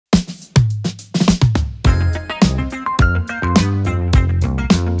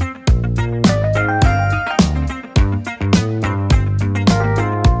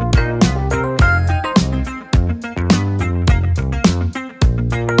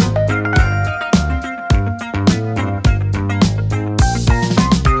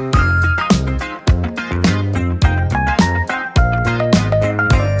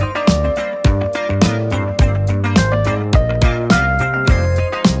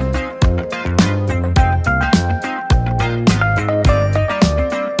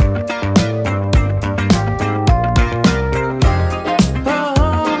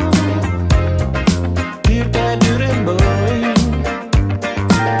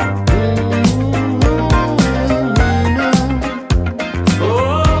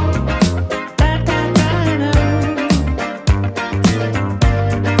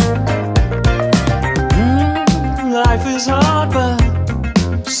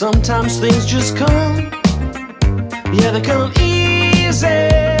Sometimes things just come, yeah, they come easy.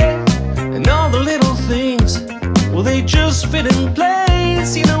 And all the little things, well, they just fit in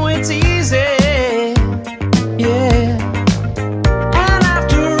place. You know it's easy, yeah. And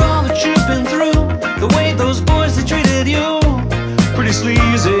after all that you've been through, the way those boys, they treated you, pretty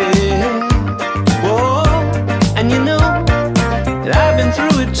sleazy. Whoa, and you know that I've been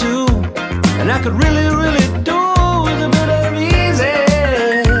through it too, and I could really, really do with a bit of easy.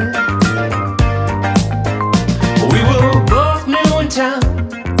 We were both new in town,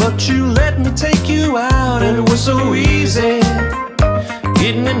 but you let me take you out, and it was so easy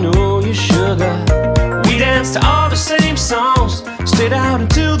getting to know you, sugar. We danced to all the same songs, stayed out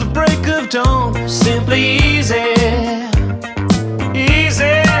until the break of dawn. Simply easy,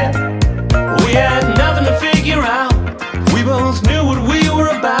 easy. We had nothing to figure out, we both knew what we were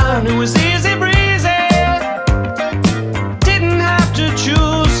about, and it was easy breezy. Didn't have to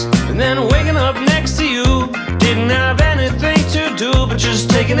choose, and then waking up next to you, didn't have anything to do but just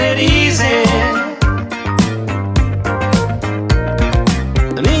taking it easy.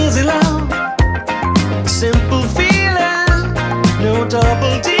 An easy love, simple feeling, no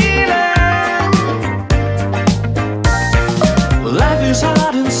double dealing. Life is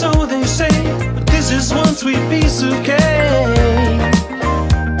hard and so they say, but this is one sweet piece of cake.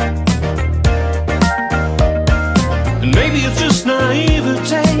 And maybe it's just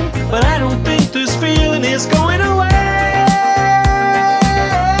naivete, but I don't think this feeling is going away.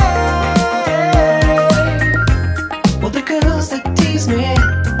 Well, the girls that tease me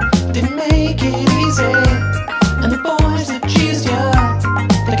didn't make it easy, and the boys that cheese ya,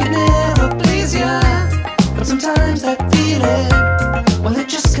 they could never please ya. But sometimes that feeling, well, it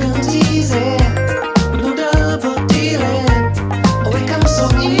just comes easy, with no double dealing. Oh, it comes so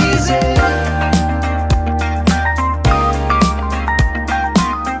easy.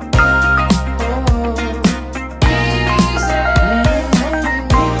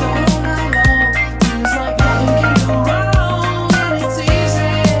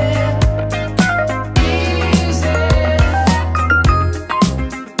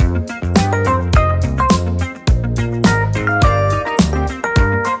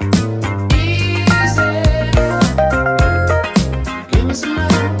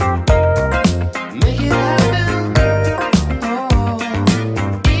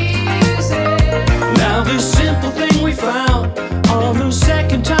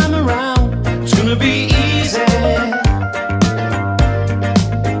 Be easy.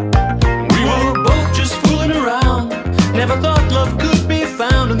 We were both just fooling around, never thought love could be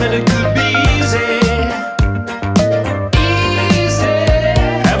found and that it could be easy. Easy,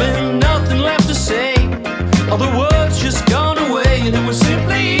 having nothing left to say, all the words just gone away, and it was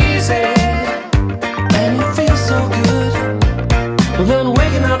simply easy. And it feels so good, well, then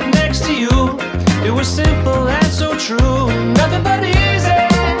waking up next to you, it was simple and so true. Nothing but easy,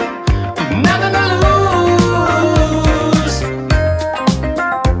 nothing to lose.